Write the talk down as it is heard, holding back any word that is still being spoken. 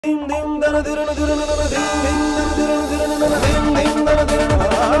Is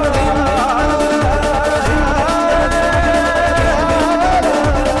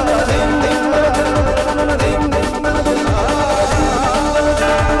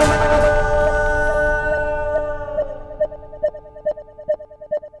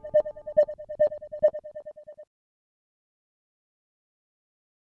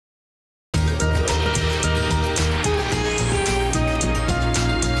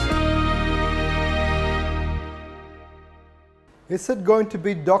it going to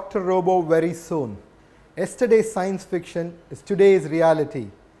be Dr. Robo very soon? Yesterday's science fiction is today's reality.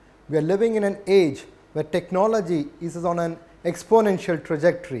 We are living in an age where technology is on an exponential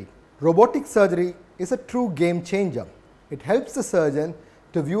trajectory. Robotic surgery is a true game changer. It helps the surgeon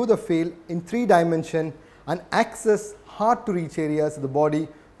to view the field in 3 dimensions and access hard to reach areas of the body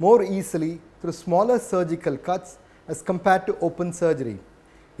more easily through smaller surgical cuts as compared to open surgery.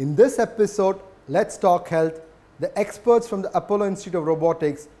 In this episode, Let's Talk Health, the experts from the Apollo Institute of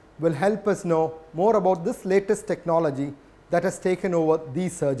Robotics will help us know more about this latest technology that has taken over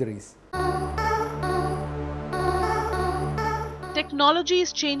these surgeries. Technology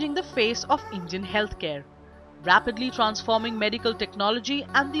is changing the face of Indian healthcare, rapidly transforming medical technology,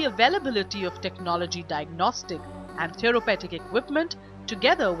 and the availability of technology diagnostic and therapeutic equipment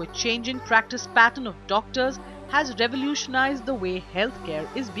together with changing practice pattern of doctors has revolutionized the way healthcare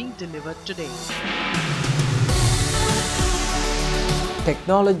is being delivered today.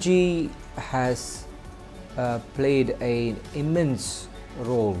 Technology has played an immense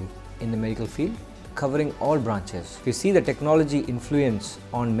role in the medical field, covering all branches. If you see the technology influence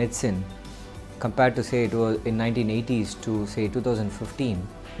on medicine compared to say it was in 1980s to say 2015,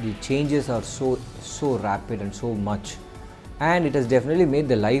 the changes are so rapid and so much, and it has definitely made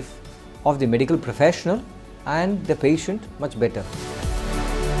the life of the medical professional and the patient much better.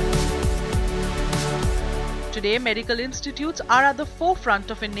 Today, medical institutes are at the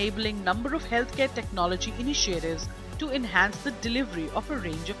forefront of enabling number of healthcare technology initiatives to enhance the delivery of a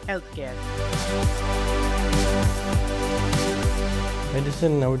range of healthcare.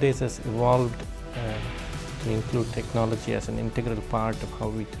 Medicine nowadays has evolved to include technology as an integral part of how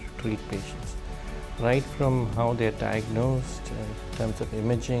we treat patients. Right from how they are diagnosed, in terms of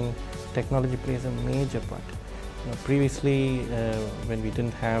imaging, technology plays a major part. Previously, when we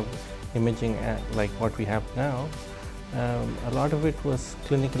didn't have imaging like what we have now, a lot of it was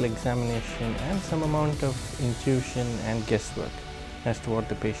clinical examination and some amount of intuition and guesswork as to what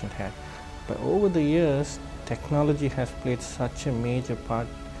the patient had. But over the years, technology has played such a major part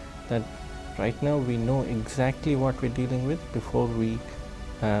that right now we know exactly what we're dealing with before we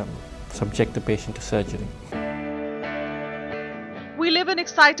subject the patient to surgery. We live in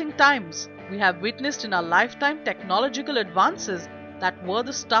exciting times. We have witnessed in our lifetime technological advances that were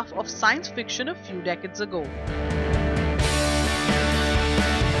the stuff of science fiction a few decades ago.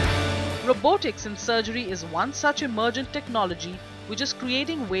 Robotics in surgery is one such emergent technology which is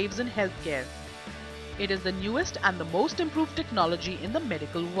creating waves in healthcare. It is the newest and the most improved technology in the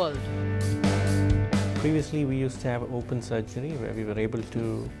medical world. Previously, we used to have open surgery where we were able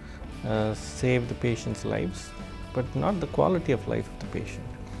to save the patient's lives, but not the quality of life of the patient.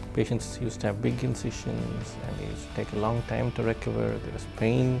 Patients used to have big incisions and they used to take a long time to recover. There was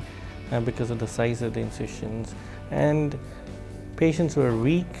pain because of the size of the incisions, and patients who are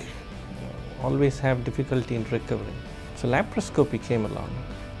weak always have difficulty in recovering. So laparoscopy came along,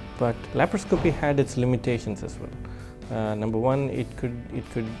 but laparoscopy had its limitations as well. Number one, it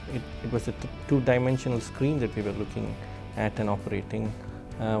was a 2-dimensional screen that we were looking at and operating,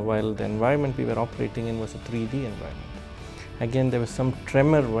 while the environment we were operating in was a 3D environment. Again, there was some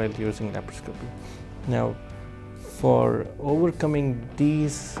tremor while using laparoscopy. Now, for overcoming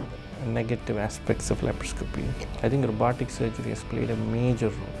these negative aspects of laparoscopy, I think robotic surgery has played a major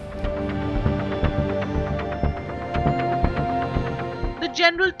role. The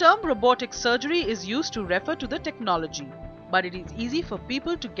general term robotic surgery is used to refer to the technology, but it is easy for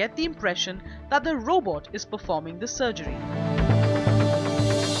people to get the impression that the robot is performing the surgery.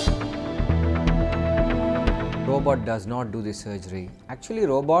 Robot does not do the surgery. Actually,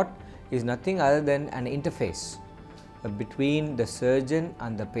 robot is nothing other than an interface between the surgeon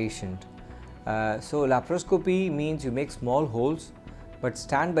and the patient. So laparoscopy means you make small holes but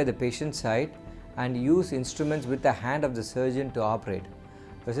stand by the patient's side and use instruments with the hand of the surgeon to operate.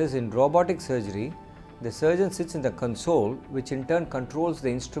 Versus in robotic surgery, the surgeon sits in the console, which in turn controls the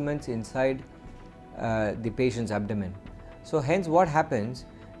instruments inside the patient's abdomen. So hence what happens,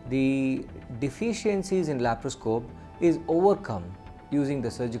 the deficiencies in laparoscope is overcome using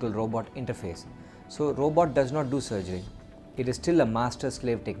the surgical robot interface. So robot does not do surgery. it is still a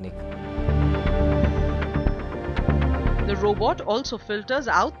master-slave technique. The robot also filters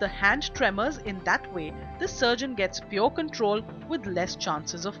out the hand tremors. In that way, the surgeon gets pure control with less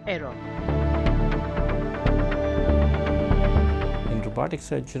chances of error. In robotic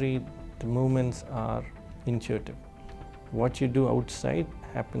surgery, the movements are intuitive. What you do outside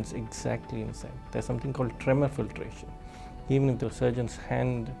happens exactly inside. There's something called tremor filtration. Even if the surgeon's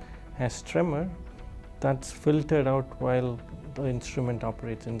hand has tremor, that's filtered out while the instrument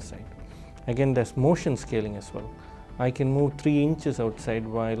operates inside. Again, there's motion scaling as well. I can move 3 inches outside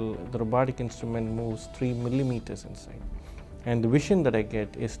while the robotic instrument moves 3 millimeters inside. And the vision that I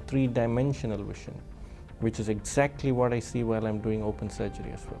get is 3-dimensional vision, which is exactly what I see while I'm doing open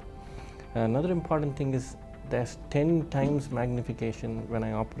surgery as well. Another important thing is there's 10 times magnification when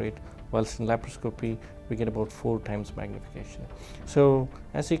I operate, whilst in laparoscopy we get about 4 times magnification. So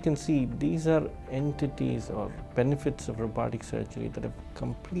as you can see, these are entities or benefits of robotic surgery that have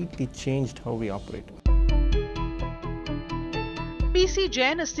completely changed how we operate. PC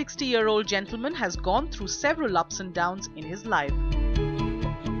Jain, a 60-year-old gentleman, has gone through several ups and downs in his life.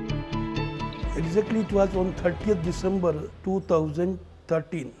 Exactly, it was on 30th December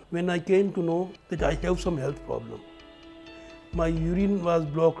 2013 when I came to know that I have some health problem. My urine was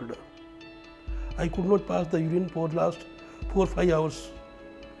blocked. I could not pass the urine for last 4 or 5 hours.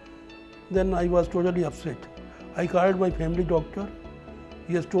 Then I was totally upset. I called my family doctor.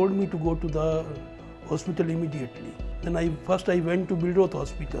 He has told me to go to the hospital immediately. Then I went to Bildroth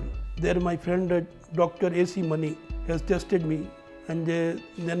Hospital. There my friend Dr. A.C. Mani has tested me, and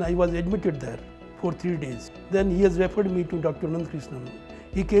then I was admitted there for 3 days. Then he has referred me to Dr. Nand Krishnan.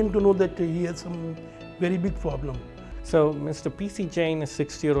 He came to know that he has some very big problem. So Mr. PC Jain, a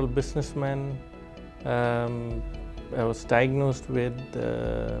 60-year-old businessman, was diagnosed with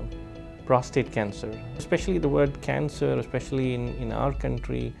prostate cancer. Especially the word cancer, especially in our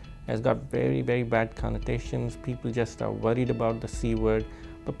country, has got very, very bad connotations. People just are worried about the C word.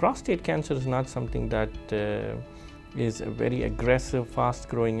 But prostate cancer is not something that is a very aggressive,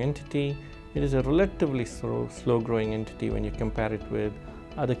 fast-growing entity. It is a relatively slow-growing entity when you compare it with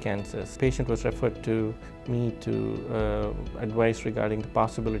other cancers. The patient was referred to me to advise regarding the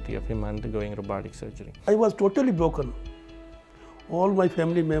possibility of him undergoing robotic surgery. I was totally broken. All my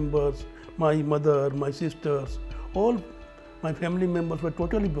family members, my mother, my sisters, all my family members were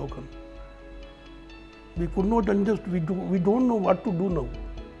totally broken. We could not understand, we don't know what to do now.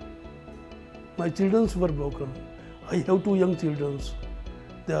 My children were broken. I have 2 young children.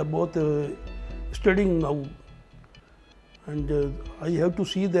 They are both studying now. And I have to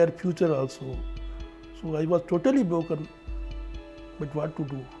see their future also. So I was totally broken. But what to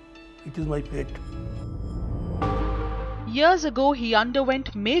do? It is my fate. Years ago, he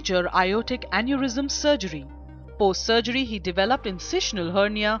underwent major aortic aneurysm surgery. Post-surgery, he developed incisional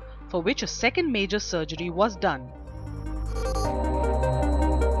hernia, for which a second major surgery was done.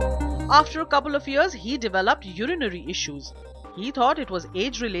 After a couple of years, he developed urinary issues. He thought it was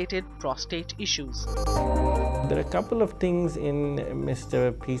age-related prostate issues. There are a couple of things in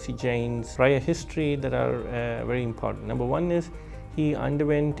Mr. PC Jain's prior history that are very important. Number one is he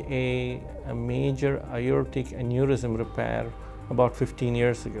underwent a major aortic aneurysm repair about 15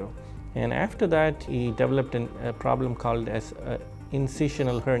 years ago. And after that, he developed a problem called as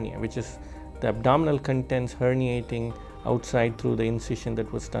incisional hernia, which is the abdominal contents herniating outside through the incision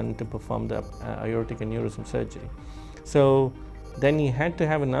that was done to perform the aortic aneurysm surgery. So then he had to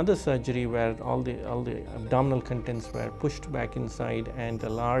have another surgery where all the abdominal contents were pushed back inside, and a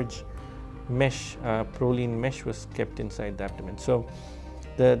large mesh, proline mesh, was kept inside the abdomen. So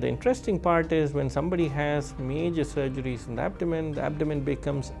the interesting part is when somebody has major surgeries in the abdomen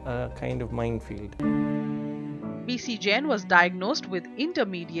becomes a kind of minefield. PC Jain was diagnosed with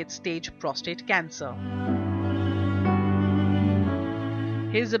intermediate stage prostate cancer.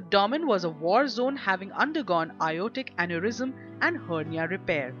 His abdomen was a war zone, having undergone aortic aneurysm and hernia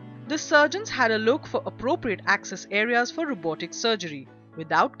repair. The surgeons had a look for appropriate access areas for robotic surgery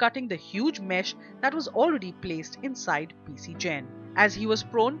without cutting the huge mesh that was already placed inside PC Jain. As he was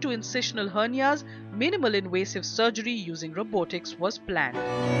prone to incisional hernias, minimal invasive surgery using robotics was planned.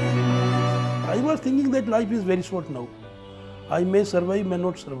 I was thinking that life is very short now. I may survive, may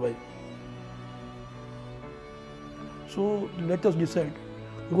not survive. So let us decide.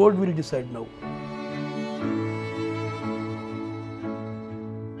 God will decide now.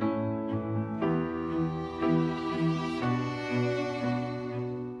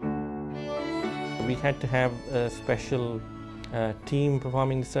 We had to have a special team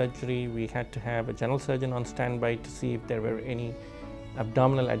performing the surgery. We had to have a general surgeon on standby to see if there were any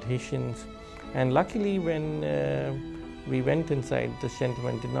abdominal adhesions. And luckily, when we went inside. This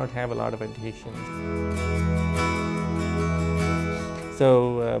gentleman did not have a lot of adhesions.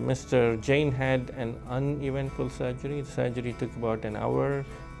 So Mr. Jain had an uneventful surgery. The surgery took about an hour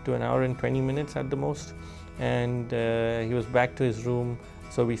to an hour and 20 minutes at the most, and he was back to his room.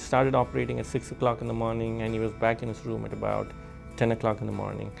 So we started operating at 6 o'clock in the morning, and he was back in his room at about 10 o'clock in the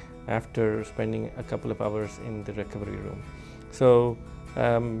morning after spending a couple of hours in the recovery room. So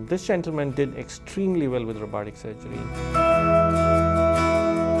this gentleman did extremely well with robotic surgery.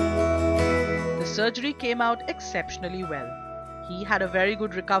 The surgery came out exceptionally well. He had a very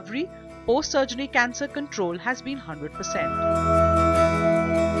good recovery. Post-surgery cancer control has been 100%.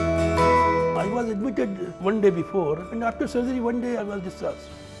 I was admitted one day before, and after surgery one day I was discharged.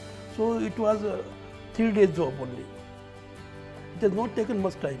 So it was a 3 days job only. It has not taken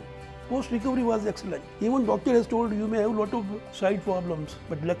much time. Post-recovery was excellent. Even doctor has told you may have a lot of side problems,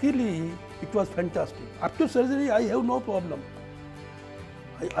 but luckily it was fantastic. After surgery I have no problem.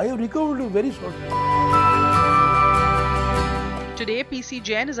 I have recovered very shortly. Today, PC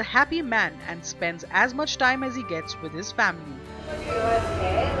Jain is a happy man and spends as much time as he gets with his family.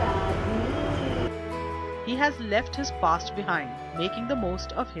 He has left his past behind, making the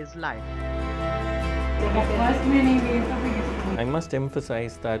most of his life. I must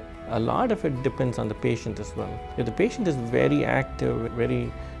emphasize that a lot of it depends on the patient as well. If the patient is very active,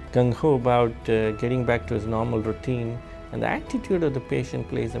 very gung-ho about getting back to his normal routine, and the attitude of the patient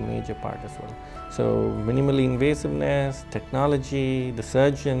plays a major part as well. So minimally invasiveness, technology, the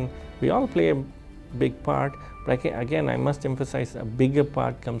surgeon, we all play a big part. But again, I must emphasize a bigger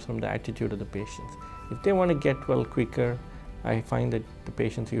part comes from the attitude of the patients. If they want to get well quicker, I find that the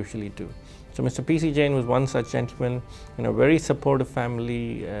patients usually do. So Mr. PC Jain was one such gentleman in a very supportive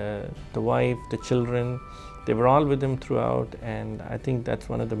family, the wife, the children, they were all with him throughout, and I think that's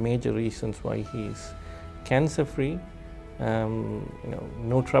one of the major reasons why he's cancer-free,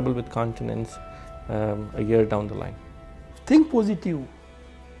 no trouble with continence a year down the line. Think positive,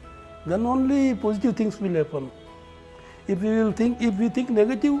 then only positive things will happen. If we think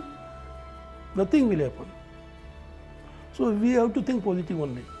negative, nothing will happen. So we have to think positive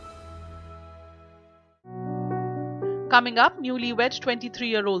only. Coming up, newlywed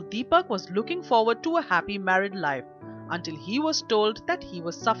 23-year-old Deepak was looking forward to a happy married life until he was told that he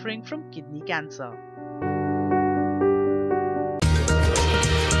was suffering from kidney cancer.